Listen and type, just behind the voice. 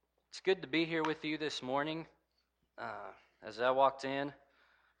It's good to be here with you this morning. As I walked in,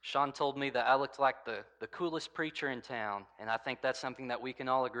 Sean told me that I looked like the coolest preacher in town, and I think that's something that we can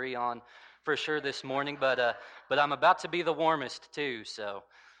all agree on for sure this morning. But I'm about to be the warmest too, so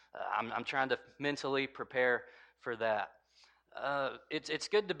I'm trying to mentally prepare for that. It's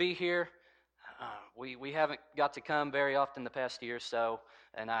good to be here. We haven't got to come very often the past year or so,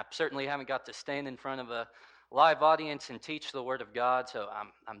 and I certainly haven't got to stand in front of a live audience and teach the Word of God. So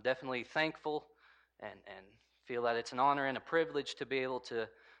I'm definitely thankful and feel that it's an honor and a privilege to be able to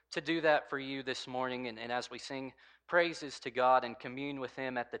do that for you this morning. And as we sing praises to God and commune with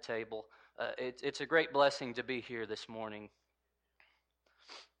Him at the table, it's a great blessing to be here this morning.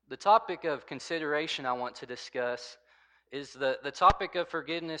 The topic of consideration I want to discuss is the topic of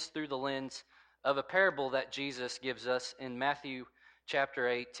forgiveness through the lens of a parable that Jesus gives us in Matthew chapter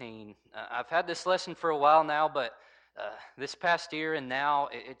 18. I've had this lesson for a while now, but this past year and now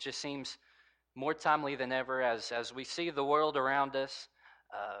it just seems more timely than ever as we see the world around us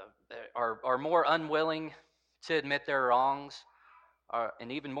are more unwilling to admit their wrongs,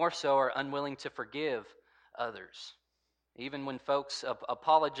 and even more so are unwilling to forgive others. Even when folks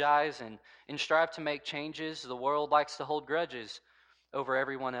apologize and strive to make changes, the world likes to hold grudges over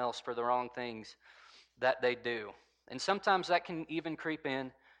everyone else for the wrong things that they do. And sometimes that can even creep in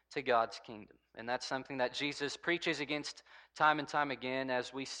to God's kingdom. And that's something that Jesus preaches against time and time again,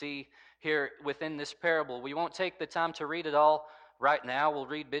 as we see here within this parable. We won't take the time to read it all right now. We'll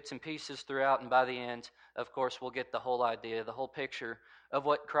read bits and pieces throughout, and by the end, of course, we'll get the whole idea, the whole picture of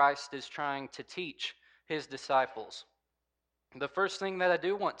what Christ is trying to teach His disciples. The first thing that I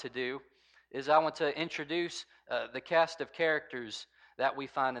do want to do is I want to introduce the cast of characters that we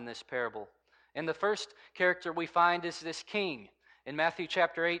find in this parable. And the first character we find is this king. In Matthew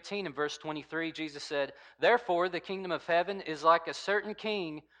chapter 18 and verse 23, Jesus said, "Therefore the kingdom of heaven is like a certain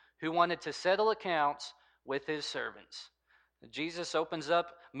king who wanted to settle accounts with his servants." Jesus opens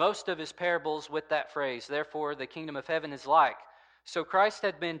up most of his parables with that phrase, "Therefore the kingdom of heaven is like." So Christ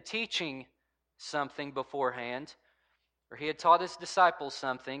had been teaching something beforehand, or he had taught his disciples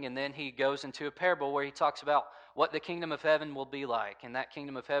something, and then he goes into a parable where he talks about what the kingdom of heaven will be like. And that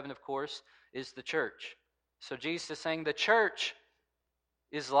kingdom of heaven, of course, is the church. So Jesus is saying the church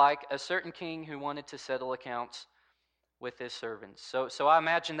is like a certain king who wanted to settle accounts with his servants. So I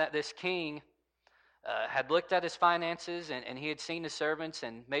imagine that this king had looked at his finances and he had seen his servants,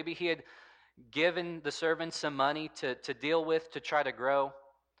 and maybe he had given the servants some money to deal with to try to grow.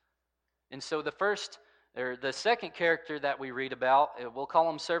 And so the second character that we read about, we'll call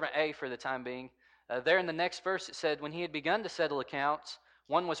him Servant A for the time being. There in the next verse it said, when he had begun to settle accounts,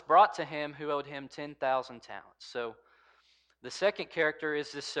 one was brought to him who owed him 10,000 talents. So the second character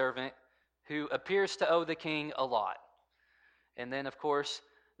is this servant who appears to owe the king a lot. And then, of course,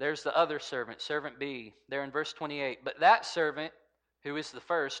 there's the other servant, Servant B, there in verse 28. But that servant, who is the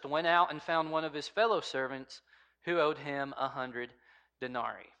first, went out and found one of his fellow servants who owed him 100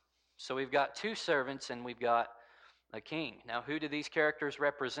 denarii. So we've got two servants and we've got a king. Now, who do these characters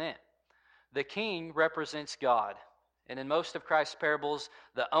represent? The king represents God. And in most of Christ's parables,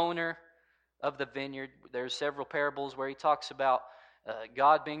 the owner of the vineyard, there's several parables where he talks about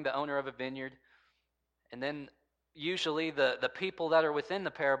God being the owner of a vineyard. And then usually the people that are within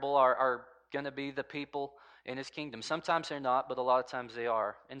the parable are going to be the people in his kingdom. Sometimes they're not, but a lot of times they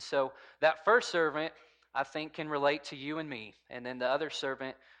are. And so that first servant, I think, can relate to you and me. And then the other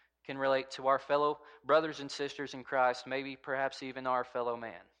servant can relate to our fellow brothers and sisters in Christ, maybe perhaps even our fellow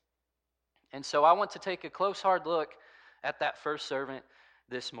man. And so I want to take a close, hard look at that first servant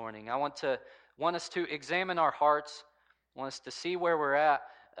this morning. I want us to examine our hearts, want us to see where we're at,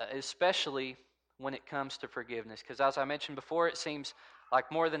 especially when it comes to forgiveness. Because as I mentioned before, it seems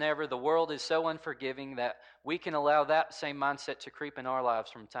like more than ever the world is so unforgiving that we can allow that same mindset to creep in our lives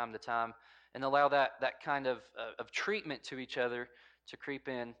from time to time and allow that kind of treatment to each other to creep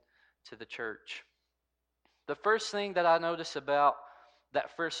in to the church. The first thing that I notice about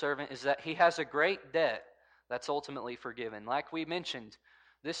that first servant is that he has a great debt that's ultimately forgiven. Like we mentioned,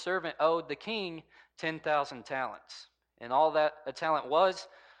 this servant owed the king 10,000 talents. And all that a talent was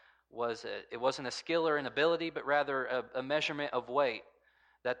it wasn't a skill or an ability, but rather a measurement of weight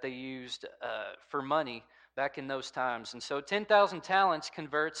that they used for money back in those times. And so 10,000 talents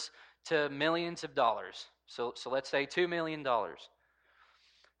converts to millions of dollars. So let's say $2 million.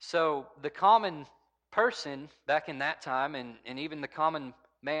 So the common person back in that time, and even the common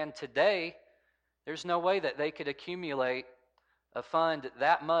man today, there's no way that they could accumulate a fund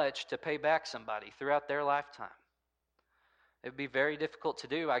that much to pay back somebody throughout their lifetime. It would be very difficult to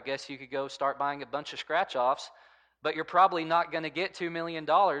do. I guess you could go start buying a bunch of scratch-offs but you're probably not going to get $2 million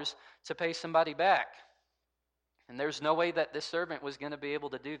to pay somebody back. And there's no way that this servant was going to be able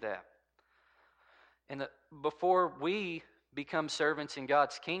to do that. And before we become servants in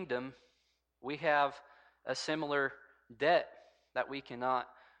God's kingdom, we have a similar debt that we cannot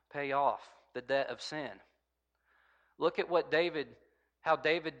pay off, the debt of sin. Look at how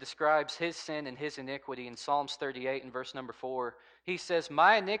David describes his sin and his iniquity in Psalms 38 and verse number 4. He says,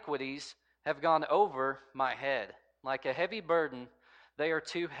 "My iniquities have gone over my head. Like a heavy burden, they are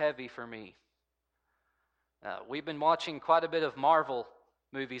too heavy for me." We've been watching quite a bit of Marvel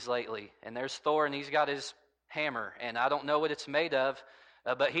movies lately, and there's Thor, and he's got his hammer, and I don't know what it's made of,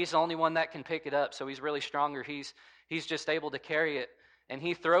 but he's the only one that can pick it up, so he's really stronger. He's just able to carry it, and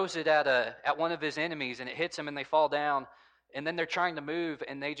he throws it at one of his enemies, and it hits him, and they fall down, and then they're trying to move,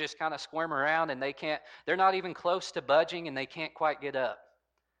 and they just kind of squirm around, and they're not even close to budging, and they can't quite get up.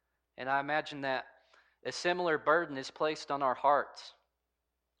 And I imagine that a similar burden is placed on our hearts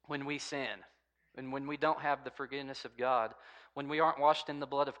when we sin, and when we don't have the forgiveness of God, when we aren't washed in the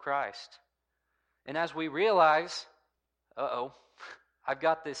blood of Christ. And as we realize, I've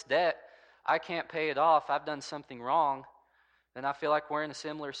got this debt, I can't pay it off, I've done something wrong, then I feel like we're in a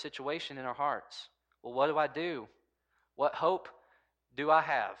similar situation in our hearts. Well, what do I do? What hope do I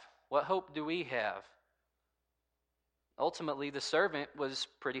have? What hope do we have? Ultimately, the servant was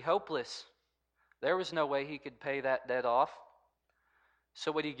pretty hopeless. There was no way he could pay that debt off.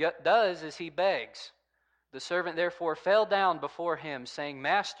 So what he does is he begs. The servant therefore fell down before him, saying,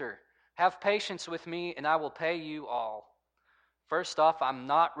 "Master, have patience with me, and I will pay you all." First off, I'm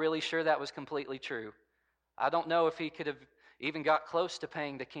not really sure that was completely true. I don't know if he could have even got close to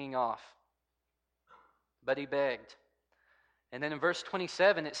paying the king off. But he begged. And then in verse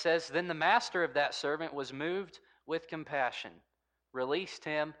 27 it says, "Then the master of that servant was moved with compassion, released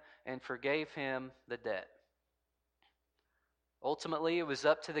him, and forgave him the debt." Ultimately, it was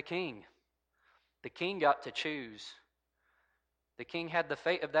up to the king. The king got to choose. The king had the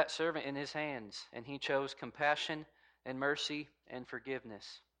fate of that servant in his hands, and he chose compassion and mercy and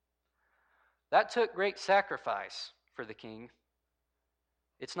forgiveness. That took great sacrifice for the king.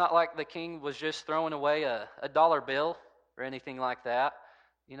 It's not like the king was just throwing away a dollar bill or anything like that.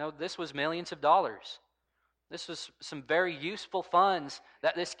 This was millions of dollars. This was some very useful funds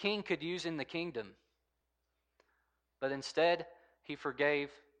that this king could use in the kingdom. But instead, he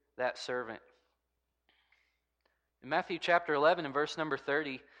forgave that servant. In Matthew chapter 11 and verse number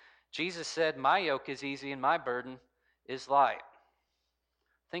 30, Jesus said, "My yoke is easy and my burden is light."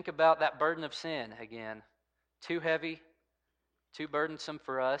 Think about that burden of sin again. Too heavy, too burdensome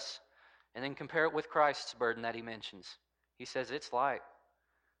for us. And then compare it with Christ's burden that he mentions. He says it's light.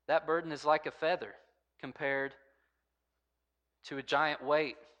 That burden is like a feather compared to a giant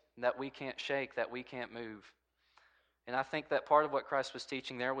weight that we can't shake, that we can't move. And I think that part of what Christ was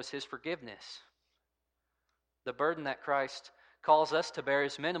teaching there was his forgiveness. The burden that Christ calls us to bear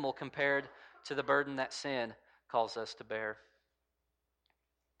is minimal compared to the burden that sin calls us to bear.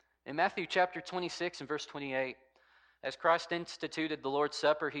 In Matthew chapter 26 and verse 28, as Christ instituted the Lord's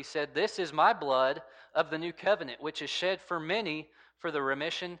Supper, he said, "This is my blood of the new covenant, which is shed for many for the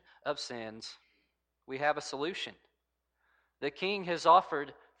remission of sins." We have a solution. The King has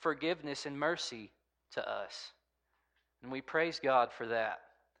offered forgiveness and mercy to us, and we praise God for that.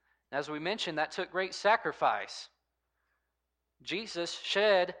 As we mentioned, that took great sacrifice. Jesus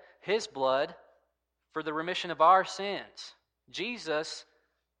shed his blood for the remission of our sins. Jesus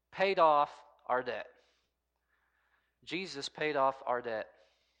paid off our debt. Jesus paid off our debt.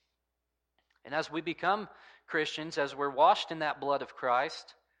 And as we become Christians, as we're washed in that blood of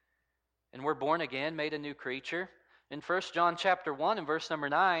Christ, and we're born again, made a new creature, in 1 John chapter 1 and verse number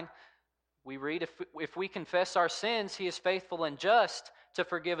 9, we read, if we confess our sins, he is faithful and just to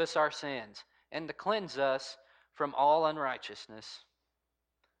forgive us our sins and to cleanse us from all unrighteousness.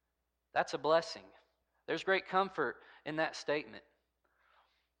 That's a blessing. There's great comfort in that statement.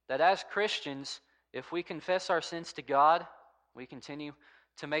 That as Christians, if we confess our sins to God, we continue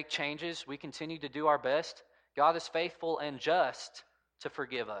to make changes, we continue to do our best, God is faithful and just to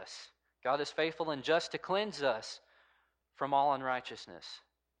forgive us. God is faithful and just to cleanse us from all unrighteousness.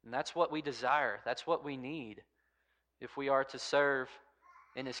 And that's what we desire. That's what we need if we are to serve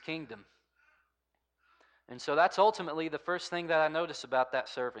in his kingdom. And so that's ultimately the first thing that I notice about that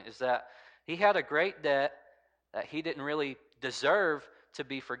servant, is that he had a great debt that he didn't really deserve to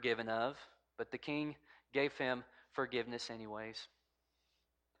be forgiven of, but the king gave him forgiveness anyways.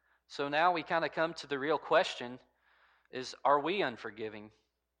 So now we kind of come to the real question is, are we unforgiving?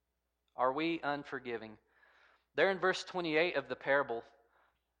 Are we unforgiving? There in verse 28 of the parable,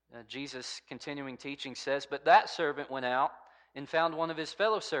 Jesus, continuing teaching, says, "But that servant went out and found one of his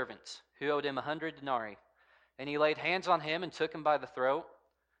fellow servants who owed him 100 denarii. And he laid hands on him and took him by the throat,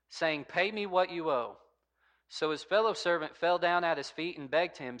 saying, 'Pay me what you owe.' So his fellow servant fell down at his feet and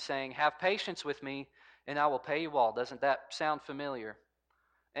begged him, saying, 'Have patience with me, and I will pay you all.'" Doesn't that sound familiar?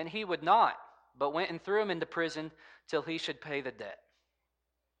 "And he would not, but went and threw him into prison till he should pay the debt."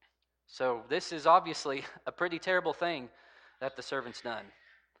 So this is obviously a pretty terrible thing that the servant's done.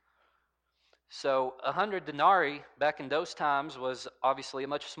 So 100 denarii back in those times was obviously a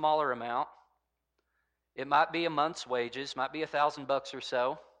much smaller amount. It might be a month's wages, might be $1,000 or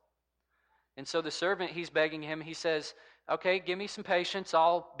so. And so the servant, he's begging him, he says, "Okay, give me some patience,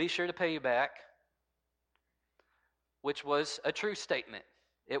 I'll be sure to pay you back." Which was a true statement.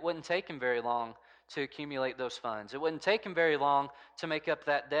 It wouldn't take him very long to accumulate those funds. It wouldn't take him very long to make up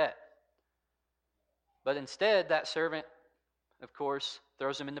that debt. But instead, that servant, of course,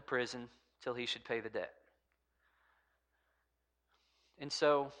 throws him into prison till he should pay the debt. And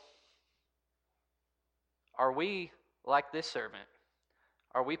so, are we like this servant?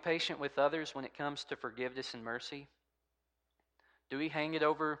 Are we patient with others when it comes to forgiveness and mercy? Do we hang it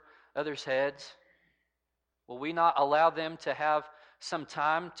over others' heads? Will we not allow them to have some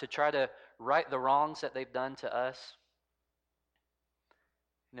time to try to right the wrongs that they've done to us?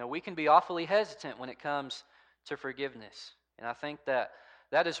 We can be awfully hesitant when it comes to forgiveness. And I think that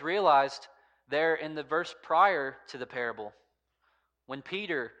is realized there in the verse prior to the parable. When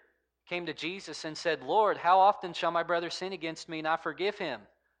Peter came to Jesus and said, "Lord, how often shall my brother sin against me and I forgive him?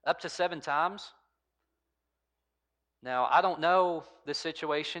 Up to 7 times?" Now, I don't know the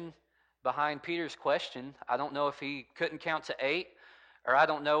situation behind Peter's question. I don't know if he couldn't count to 8, or I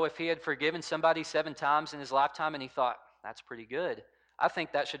don't know if he had forgiven somebody 7 times in his lifetime and he thought, "That's pretty good. I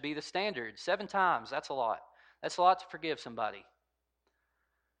think that should be the standard. 7 times, that's a lot. That's a lot to forgive somebody."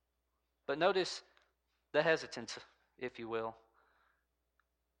 But notice the hesitance, if you will.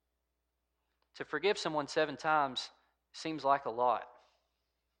 To forgive someone 7 times seems like a lot.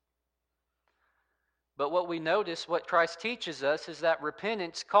 But what we notice, what Christ teaches us, is that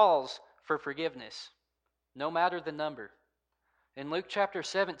repentance calls for forgiveness, no matter the number. In Luke chapter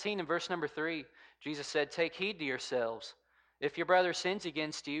 17 and verse number 3, Jesus said, "Take heed to yourselves. If your brother sins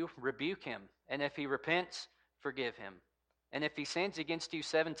against you, rebuke him. And if he repents, forgive him. And if he sins against you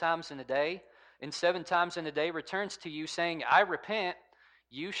 7 times in a day, and 7 times in a day returns to you saying, 'I repent,'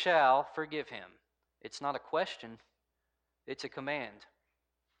 you shall forgive him." It's not a question, it's a command.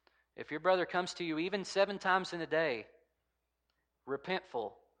 If your brother comes to you even 7 times in a day,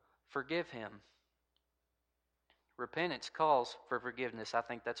 repentful, forgive him. Repentance calls for forgiveness. I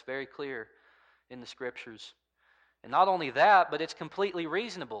think that's very clear in the Scriptures. And not only that, but it's completely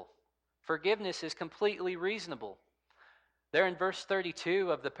reasonable. Forgiveness is completely reasonable. There in verse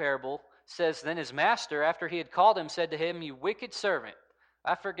 32 of the parable says, "Then his master, after he had called him, said to him, 'You wicked servant,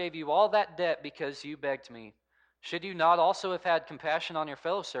 I forgave you all that debt because you begged me. Should you not also have had compassion on your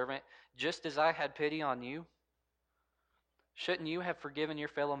fellow servant, just as I had pity on you? Shouldn't you have forgiven your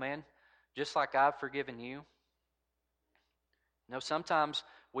fellow man, just like I've forgiven you?'" Sometimes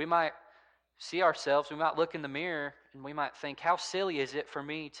we might see ourselves, we might look in the mirror, and we might think, how silly is it for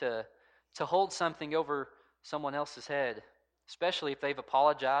me to hold something over someone else's head, especially if they've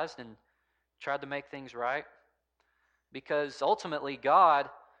apologized and tried to make things right? Because ultimately, God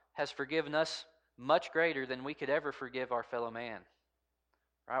has forgiven us much greater than we could ever forgive our fellow man.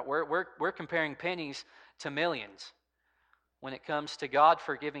 Right? We're comparing pennies to millions when it comes to God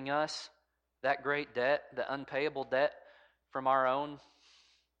forgiving us that great debt, the unpayable debt from our own.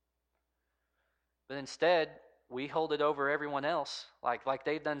 But instead, we hold it over everyone else like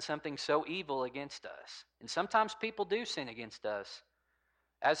they've done something so evil against us. And sometimes people do sin against us.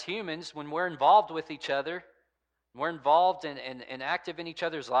 As humans, when we're involved with each other, we're involved and active in each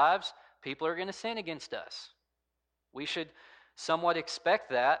other's lives, people are going to sin against us. We should somewhat expect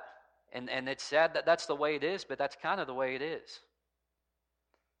that, and it's sad that that's the way it is, but that's kind of the way it is.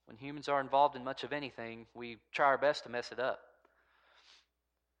 When humans are involved in much of anything, we try our best to mess it up.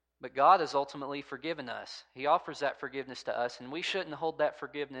 But God has ultimately forgiven us. He offers that forgiveness to us, and we shouldn't hold that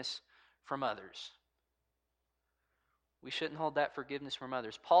forgiveness from others. We shouldn't hold that forgiveness from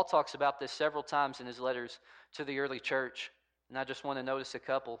others. Paul talks about this several times in his letters to the early church, and I just want to notice a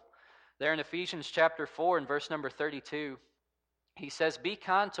couple. There in Ephesians chapter 4 and verse number 32, he says, "Be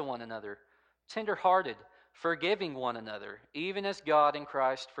kind to one another, tender-hearted, forgiving one another, even as God in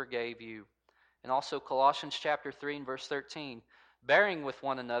Christ forgave you." And also Colossians chapter 3 and verse 13, "Bearing with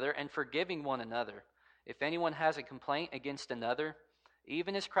one another and forgiving one another. If anyone has a complaint against another,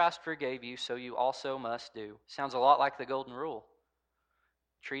 even as Christ forgave you, so you also must do." Sounds a lot like the golden rule.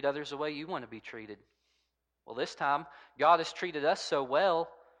 Treat others the way you want to be treated. Well, this time, God has treated us so well,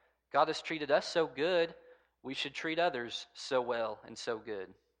 God has treated us so good, we should treat others so well and so good.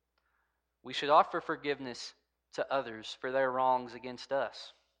 We should offer forgiveness to others for their wrongs against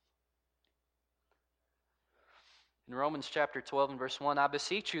us. In Romans chapter 12 and verse 1, I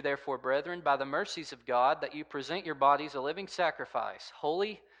beseech you, therefore, brethren, by the mercies of God, that you present your bodies a living sacrifice,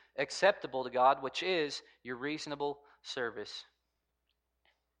 holy, acceptable to God, which is your reasonable service.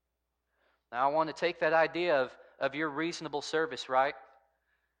 Now, I want to take that idea of your reasonable service, right?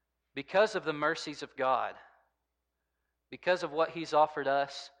 Because of the mercies of God, because of what He's offered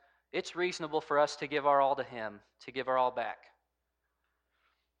us, it's reasonable for us to give our all to Him, to give our all back.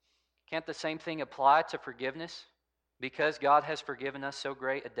 Can't the same thing apply to forgiveness? Because God has forgiven us so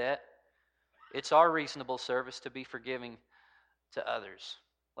great a debt, it's our reasonable service to be forgiving to others.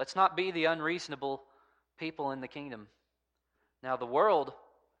 Let's not be the unreasonable people in the kingdom. Now, the world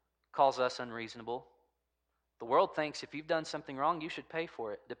calls us unreasonable. The world thinks if you've done something wrong, you should pay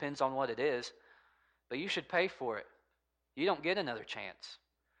for it. Depends on what it is, but you should pay for it. You don't get another chance.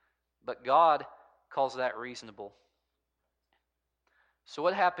 But God calls that reasonable. So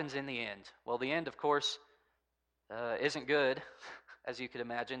what happens in the end? Well, the end, of course, isn't good, as you could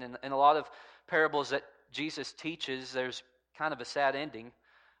imagine. In a lot of parables that Jesus teaches, there's kind of a sad ending,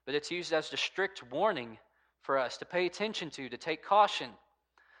 but it's used as a strict warning for us to pay attention to take caution.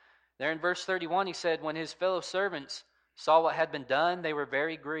 There in verse 31, he said, when his fellow servants saw what had been done, they were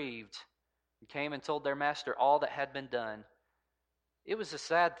very grieved and came and told their master all that had been done. It was a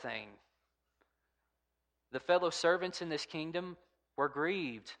sad thing. The fellow servants in this kingdom were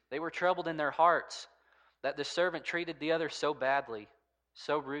grieved. They were troubled in their hearts that the servant treated the other so badly,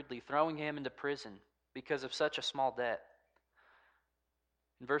 so rudely, throwing him into prison because of such a small debt.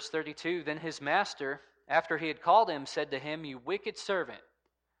 In verse 32, then his master, after he had called him, said to him, you wicked servant,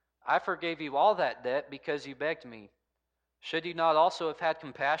 I forgave you all that debt because you begged me. Should you not also have had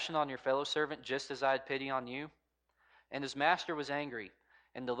compassion on your fellow servant just as I had pity on you? And his master was angry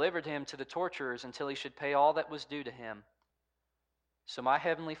and delivered him to the torturers until he should pay all that was due to him. So my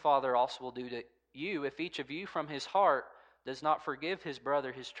heavenly Father also will do to you if each of you from his heart does not forgive his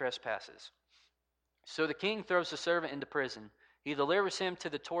brother his trespasses. So the king throws the servant into prison. He delivers him to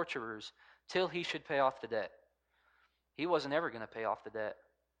the torturers till he should pay off the debt. He wasn't ever going to pay off the debt.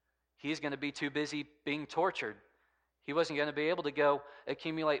 He's going to be too busy being tortured. He wasn't going to be able to go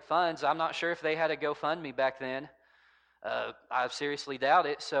accumulate funds. I'm not sure if they had a GoFundMe back then. I seriously doubt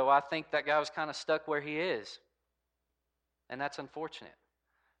it, so I think that guy was kind of stuck where he is. And that's unfortunate.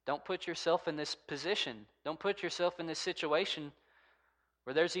 Don't put yourself in this position. Don't put yourself in this situation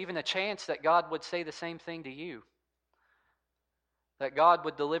where there's even a chance that God would say the same thing to you. That God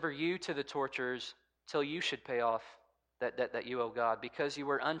would deliver you to the torturers till you should pay off that debt that you owe God because you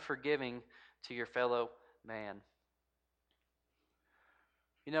were unforgiving to your fellow man.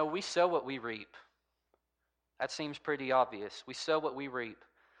 You know, we sow what we reap. That seems pretty obvious. We sow what we reap.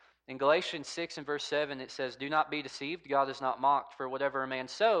 In Galatians 6 and verse 7, it says, do not be deceived, God is not mocked, for whatever a man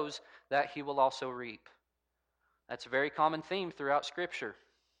sows, that he will also reap. That's a very common theme throughout Scripture,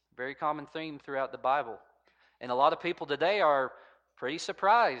 very common theme throughout the Bible. And a lot of people today are pretty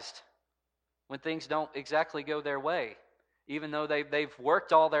surprised when things don't exactly go their way, even though they've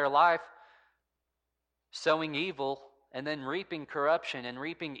worked all their life sowing evil and then reaping corruption and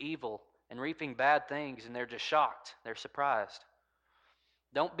reaping evil and reaping bad things, and they're just shocked. They're surprised.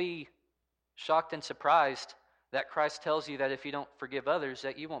 Don't be shocked and surprised that Christ tells you that if you don't forgive others,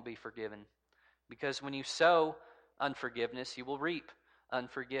 that you won't be forgiven. Because when you sow unforgiveness, you will reap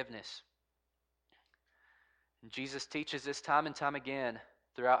unforgiveness. And Jesus teaches this time and time again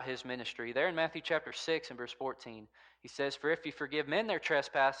throughout his ministry. There in Matthew chapter 6 and verse 14, he says, for if you forgive men their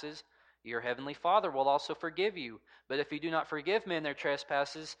trespasses, your heavenly Father will also forgive you. But if you do not forgive men their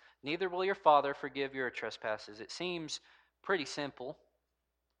trespasses, neither will your Father forgive your trespasses. It seems pretty simple.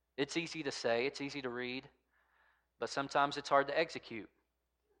 It's easy to say, it's easy to read, but sometimes it's hard to execute.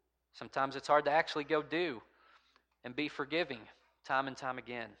 Sometimes it's hard to actually go do and be forgiving time and time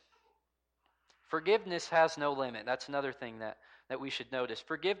again. Forgiveness has no limit. That's another thing that we should notice.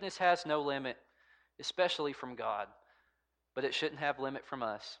 Forgiveness has no limit, especially from God, but it shouldn't have limit from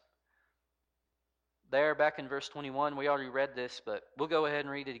us. There, back in verse 21, we already read this, but we'll go ahead and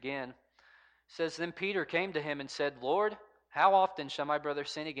read it again. It says, then Peter came to him and said, Lord, how often shall my brother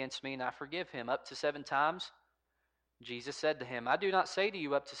sin against me and I forgive him? Up to 7 times? Jesus said to him, I do not say to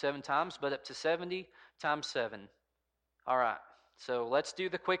you up to 7 times, but up to 70 times 7. All right, so let's do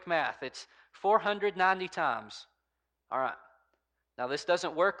the quick math. It's 490 times. All right. Now, this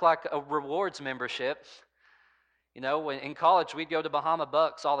doesn't work like a rewards membership. You know, when in college we'd go to Bahama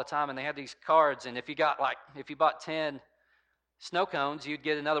Bucks all the time, and they had these cards, and if you bought 10 snow cones, you'd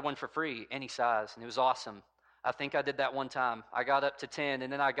get another one for free, any size, and it was awesome. I think I did that one time. I got up to 10,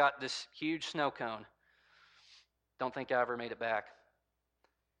 and then I got this huge snow cone. Don't think I ever made it back.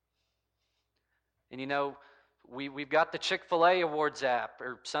 And you know, we've got the Chick-fil-A Awards app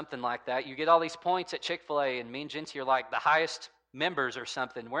or something like that. You get all these points at Chick-fil-A, and me and Jinty are like the highest members or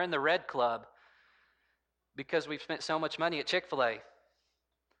something. We're in the red club because we've spent so much money at Chick-fil-A.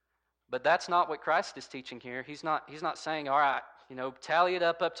 But that's not what Christ is teaching here. He's not saying, all right, you know, tally it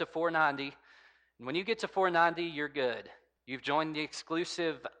up to 490. And when you get to 490, you're good. You've joined the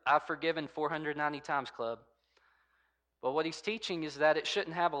exclusive I've forgiven 490 times club. But what he's teaching is that it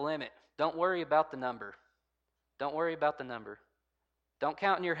shouldn't have a limit. Don't worry about the number. Don't worry about the number. Don't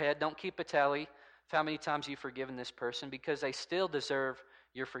count in your head. Don't keep a tally of how many times you've forgiven this person, because they still deserve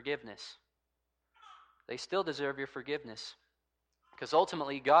your forgiveness. They still deserve your forgiveness. Because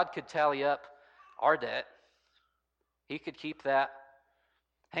ultimately, God could tally up our debt. He could keep that,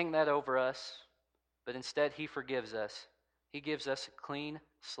 hang that over us, but instead He forgives us. He gives us a clean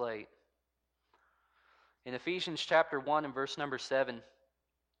slate. In Ephesians chapter 1 and verse number 7, it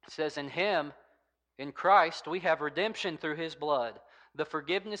says, in Him, in Christ, we have redemption through His blood, the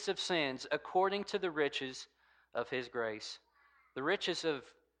forgiveness of sins according to the riches of His grace. The riches of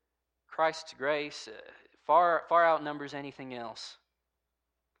Christ's grace far outnumbers anything else.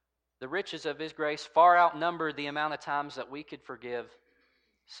 The riches of His grace far outnumber the amount of times that we could forgive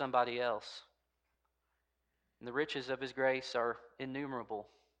somebody else. And the riches of His grace are innumerable,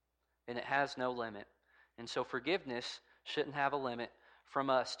 and it has no limit. And so forgiveness shouldn't have a limit from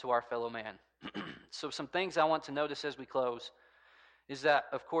us to our fellow man. So some things I want to notice as we close is that,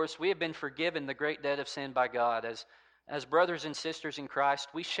 of course, we have been forgiven the great debt of sin by God. As brothers and sisters in Christ,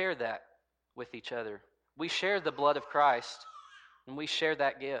 we share that with each other. We share the blood of Christ, and we share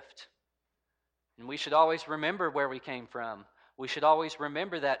that gift. And we should always remember where we came from. We should always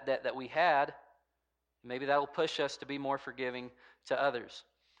remember that debt that we had. Maybe that will push us to be more forgiving to others.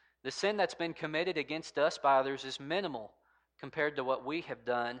 The sin that's been committed against us by others is minimal compared to what we have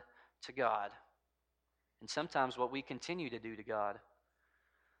done to God, and sometimes what we continue to do to God.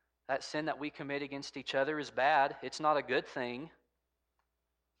 That sin that we commit against each other is bad. It's not a good thing,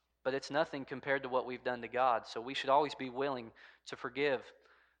 but it's nothing compared to what we've done to God. So we should always be willing to forgive.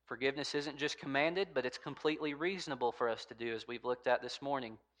 Forgiveness isn't just commanded, but it's completely reasonable for us to do, as we've looked at this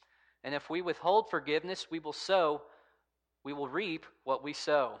morning. And if we withhold forgiveness, we will reap what we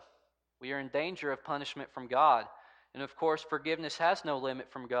sow. We are in danger of punishment from God. And of course, forgiveness has no limit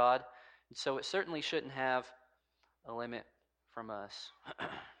from God, and so it certainly shouldn't have a limit from us.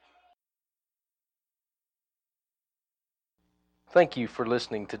 Thank you for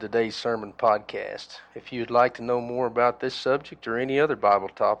listening to today's sermon podcast. If you'd like to know more about this subject or any other Bible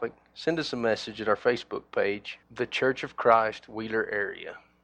topic, send us a message at our Facebook page, The Church of Christ, Wheeler Area.